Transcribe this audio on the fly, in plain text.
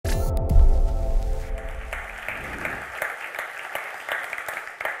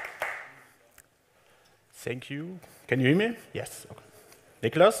Thank you. Can you hear me? Yes. Okay.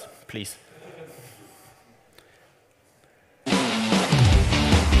 Nicholas, please.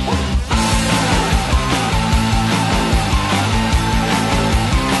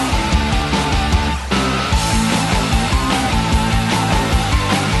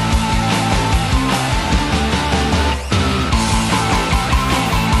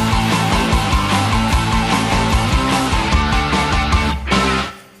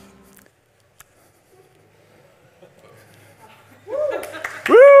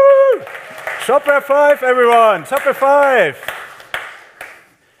 Shopware 5, everyone! Shopware 5!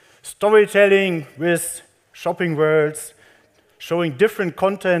 Storytelling with shopping worlds, showing different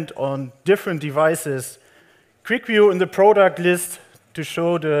content on different devices, quick view in the product list to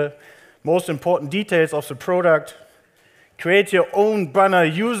show the most important details of the product, create your own banner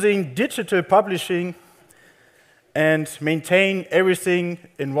using digital publishing, and maintain everything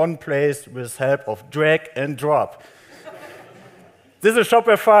in one place with help of drag and drop. This is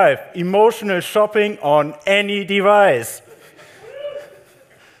Shopware 5, emotional shopping on any device.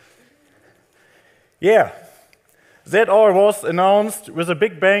 Yeah, that all was announced with a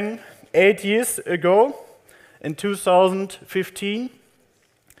big bang 8 years ago in 2015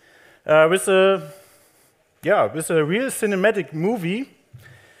 with a real cinematic movie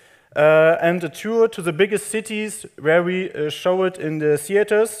and a tour to the biggest cities where we show it in the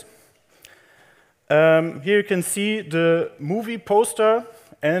theaters. Here you can see the movie poster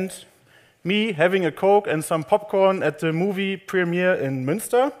and me having a Coke and some popcorn at the movie premiere in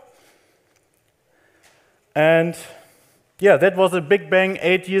Münster. And yeah, that was a big bang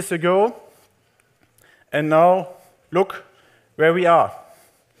 8 years ago. And now, look where we are.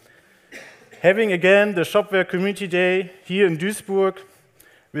 Having again the Shopware Community Day here in Duisburg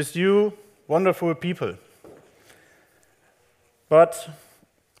with you, wonderful people. But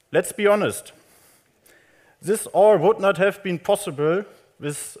let's be honest. This all would not have been possible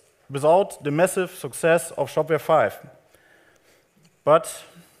without the massive success of Shopware 5. But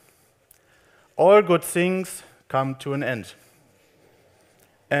all good things come to an end.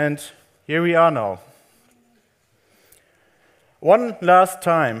 And here we are now. One last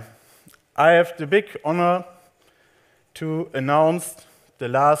time, I have the big honor to announce the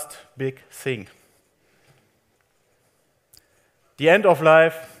last big thing. The end of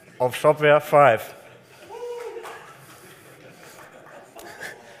life of Shopware 5.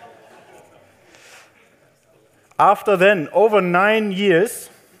 After then, over 9 years,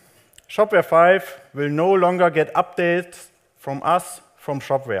 Shopware 5 will no longer get updates from us, from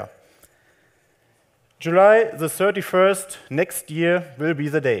Shopware. July the 31st next year will be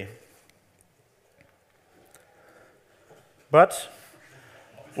the day. But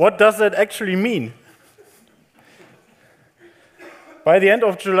what does that actually mean? By the end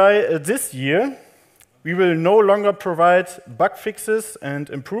of July this year, we will no longer provide bug fixes and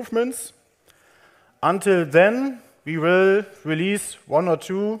improvements. Until then, we will release 1 or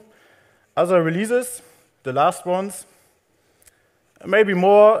 2 other releases, the last ones. Maybe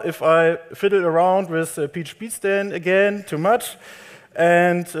more if I fiddle around with PHP stand again too much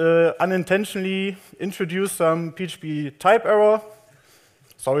and unintentionally introduce some PHP type error.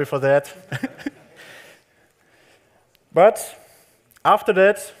 Sorry for that. But after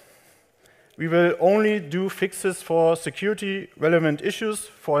that, we will only do fixes for security relevant issues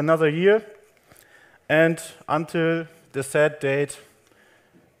for another year. And until the set date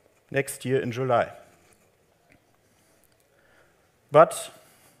next year in July. But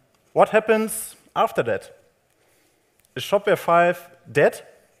what happens after that? Is Shopware 5 dead?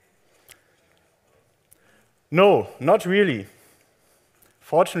 No, not really.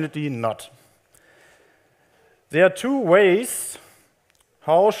 Fortunately not. There are 2 ways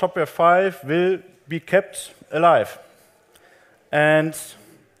how Shopware 5 will be kept alive. And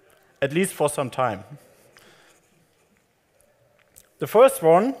at least for some time. The first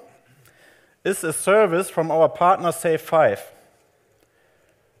one is a service from our partner Save5.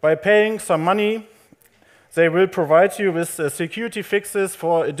 By paying some money, they will provide you with security fixes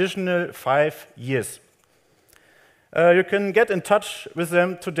for additional 5 years. You can get in touch with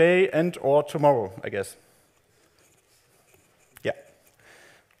them today and or tomorrow, I guess. Yeah.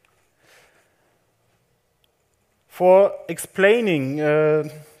 For explaining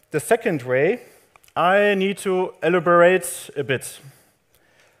the second way, I need to elaborate a bit.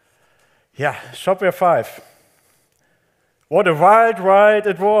 Yeah, Shopware 5. What a wild ride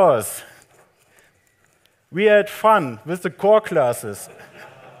it was. We had fun with the core classes,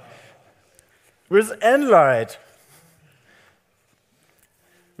 with Enlight,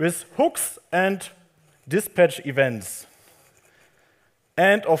 with hooks and dispatch events.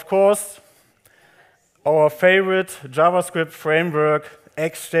 And of course, our favorite JavaScript framework,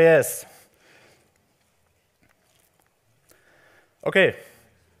 XJS. Okay,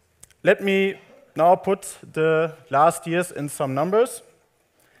 let me now put the last years in some numbers.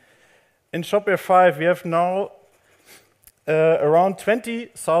 In Shopware 5, we have now around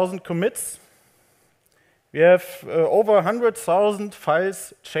 20,000 commits. We have over 100,000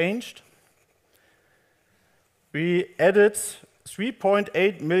 files changed. We added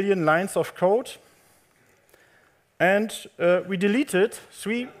 3.8 million lines of code. And we deleted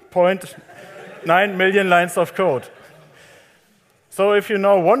 3.9 million lines of code. So if you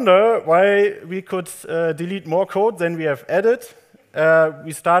now wonder why we could delete more code than we have added,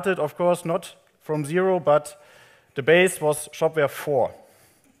 we started, of course, not from 0, but the base was Shopware 4.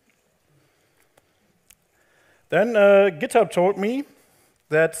 Then GitHub told me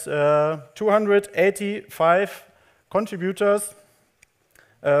that 285 contributors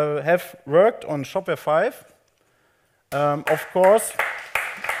have worked on Shopware 5. Of course,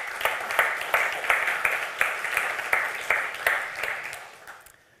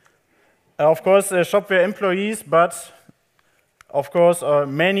 Shopware employees, but of course,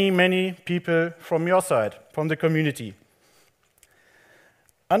 many people from your side, from the community.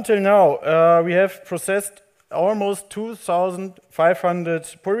 Until now, we have processed almost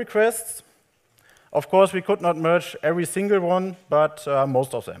 2,500 pull requests. Of course, we could not merge every single one, but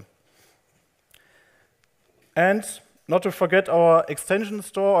most of them. And not to forget our extension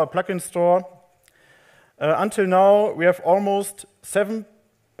store, our plugin store. Until now, we have almost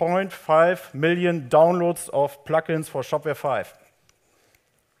 7.5 million downloads of plugins for Shopware 5.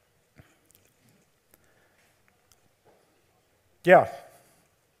 Yeah,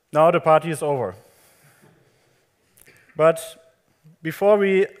 now the party is over. But before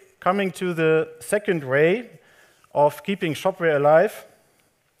we coming to the second way of keeping Shopware alive,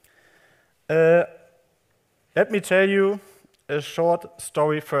 let me tell you a short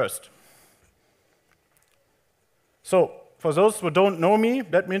story first. So, for those who don't know me,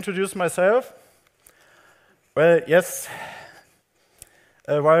 let me introduce myself. Well, yes,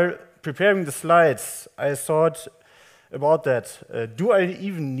 while preparing the slides, I thought about that. Do I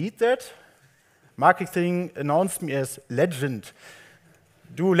even need that? Marketing announced me as legend.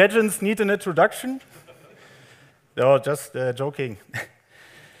 Do legends need an introduction? No, just joking.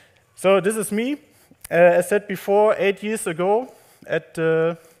 So this is me. As said before, 8 years ago at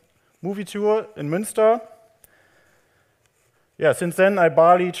the movie tour in Münster. Yeah, since then I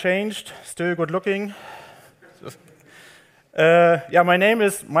barely changed, still good looking. Yeah, my name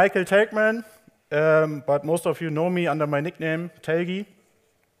is Michael Telgmann, but most of you know me under my nickname, Telgi.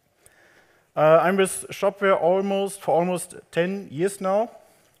 I'm with Shopware for almost 10 years now.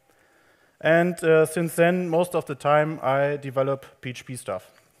 And since then, most of the time, I develop PHP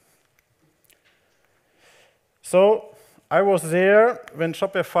stuff. So I was there when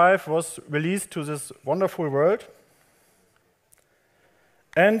Shopware 5 was released to this wonderful world.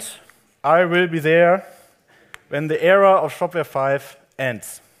 And I will be there when the era of Shopware 5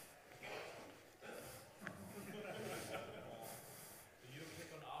 ends.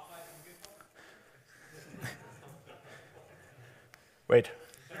 Wait.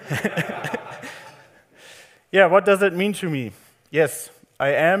 Yeah, what does it mean to me? Yes, I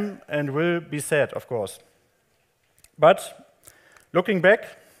am and will be sad, of course. But looking back,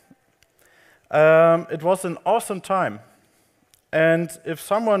 it was an awesome time. And if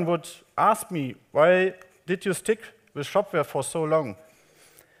someone would ask me, why did you stick with Shopware for so long?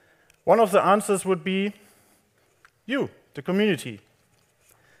 One of the answers would be you, the community.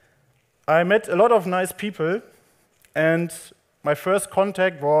 I met a lot of nice people, and my first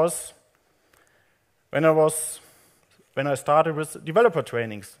contact was when I started with developer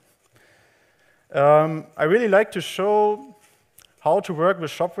trainings. I really like to show how to work with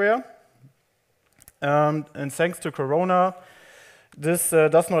Shopware. And thanks to Corona, this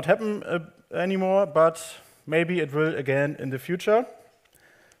does not happen anymore, but maybe it will again in the future.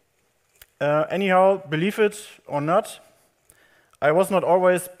 Anyhow, believe it or not, I was not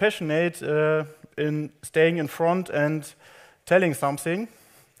always passionate in staying in front and telling something.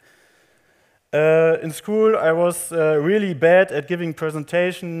 In school, I was really bad at giving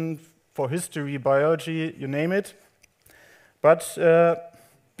presentation for history, biology, you name it. But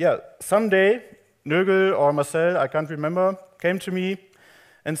yeah, someday, Nögel or Marcel, I can't remember, came to me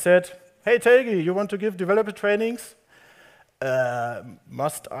and said, "Hey, Telgi, you want to give developer trainings?"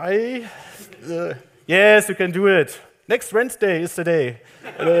 Must I? Yes, you can do it. Next Wednesday is the day.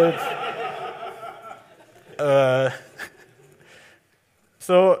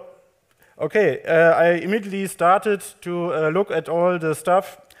 So, okay, I immediately started to look at all the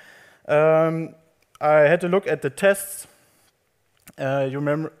stuff. I had to look at the tests. You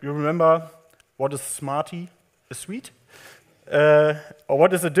remember what is Smarty? A suite? Or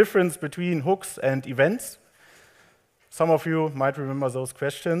what is the difference between hooks and events? Some of you might remember those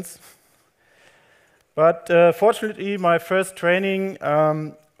questions. But fortunately, my first training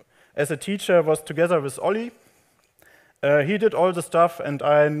as a teacher was together with Olli. He did all the stuff, and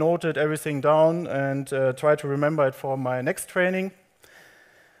I noted everything down and tried to remember it for my next training.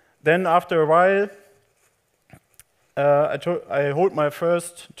 Then after a while, I held my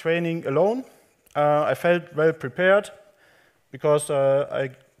first training alone. I felt well prepared because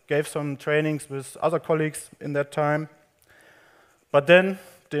I gave some trainings with other colleagues in that time. But then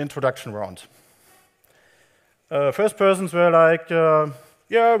the introduction round. First persons were like,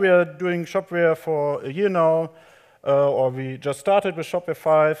 yeah, we are doing Shopware for a year now, or we just started with Shopware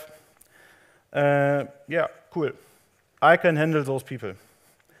 5. Yeah, cool. I can handle those people.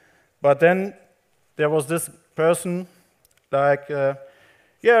 But then there was this person like,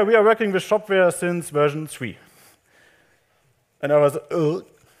 yeah, we are working with Shopware since version 3. And I was,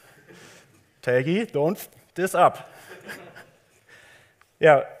 Telgi, don't f this up.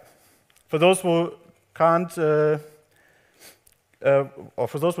 Yeah, for those who can't, or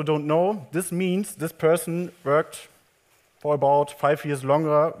for those who don't know, this means this person worked for about 5 years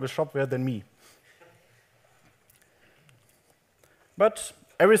longer with Shopware than me. But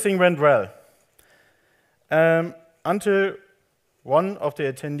everything went well. Until one of the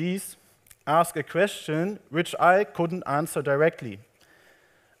attendees asked a question which I couldn't answer directly.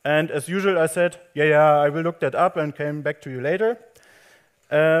 And as usual, I said, yeah, I will look that up and came back to you later.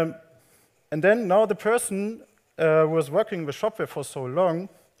 And then now the person who was working with Shopware for so long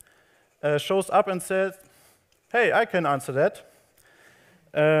shows up and says, hey, I can answer that.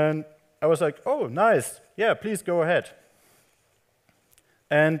 And I was like, oh, nice. Yeah, please go ahead.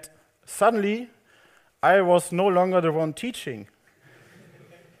 And suddenly, I was no longer the one teaching.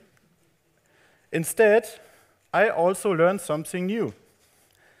 Instead, I also learned something new.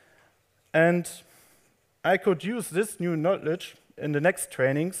 And I could use this new knowledge in the next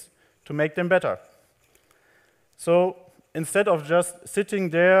trainings to make them better. So instead of just sitting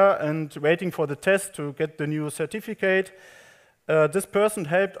there and waiting for the test to get the new certificate, this person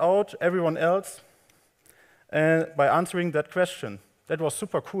helped out everyone else by answering that question. That was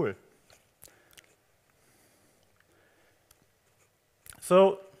super cool.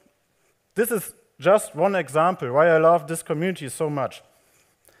 So this is just one example why I love this community so much.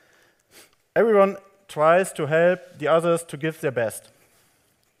 Everyone tries to help the others to give their best.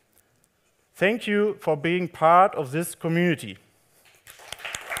 Thank you for being part of this community.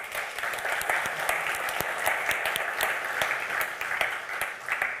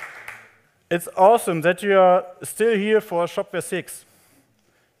 It's awesome that you are still here for Shopware 6.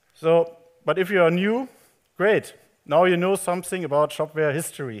 But if you are new, great. Now you know something about Shopware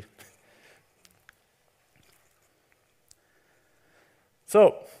history.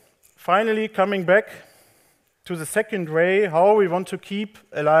 So, finally coming back to the second way, how we want to keep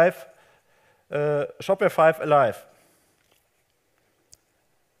alive Shopware 5 alive.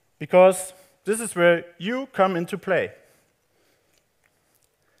 Because this is where you come into play.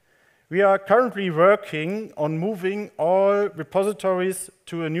 We are currently working on moving all repositories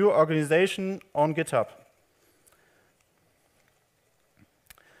to a new organization on GitHub.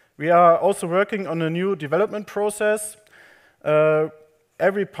 We are also working on a new development process.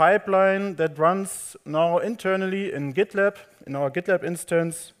 Every pipeline that runs now internally in GitLab, in our GitLab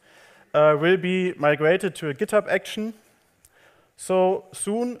instance, will be migrated to a GitHub action. So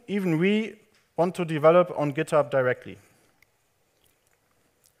soon, even we want to develop on GitHub directly.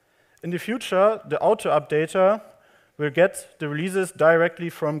 In the future, the auto-updater will get the releases directly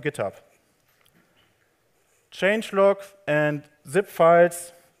from GitHub. Changelog and zip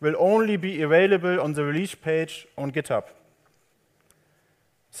files will only be available on the release page on GitHub.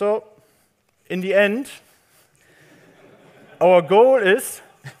 So, in the end, our goal is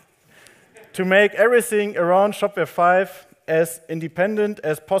to make everything around Shopware 5 as independent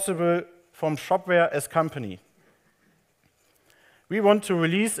as possible from Shopware as company. We want to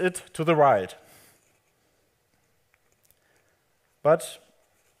release it to the wild. But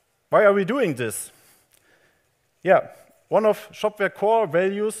why are we doing this? Yeah, one of Shopware core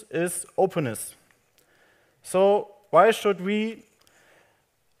values is openness. So why should we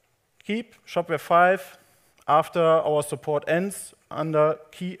keep Shopware 5 after our support ends under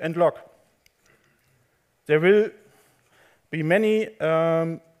key and lock? There will be many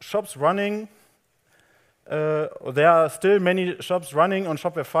shops running. There are still many shops running on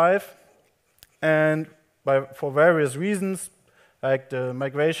Shopware 5, and for various reasons, like the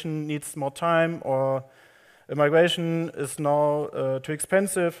migration needs more time, or a migration is now too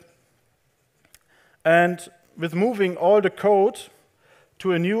expensive. And with moving all the code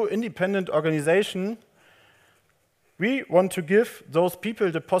to a new independent organization, we want to give those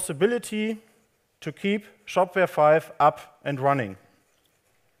people the possibility to keep Shopware 5 up and running.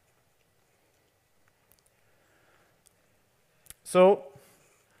 So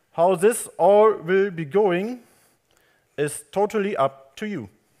how this all will be going is totally up to you.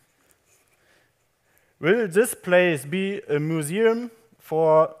 Will this place be a museum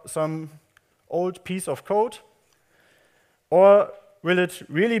for some old piece of code? Or will it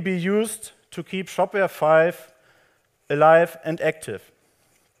really be used to keep Shopware 5 alive and active?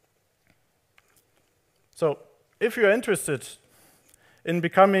 So if you're interested in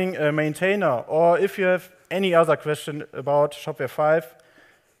becoming a maintainer, or if you have any other question about Shopware 5,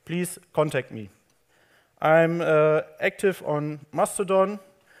 please contact me. I'm active on Mastodon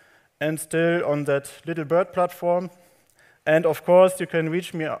and still on that little bird platform. And of course, you can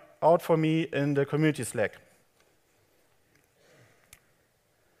reach me out for me in the community Slack.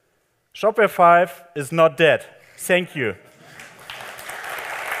 Shopware 5 is not dead. Thank you.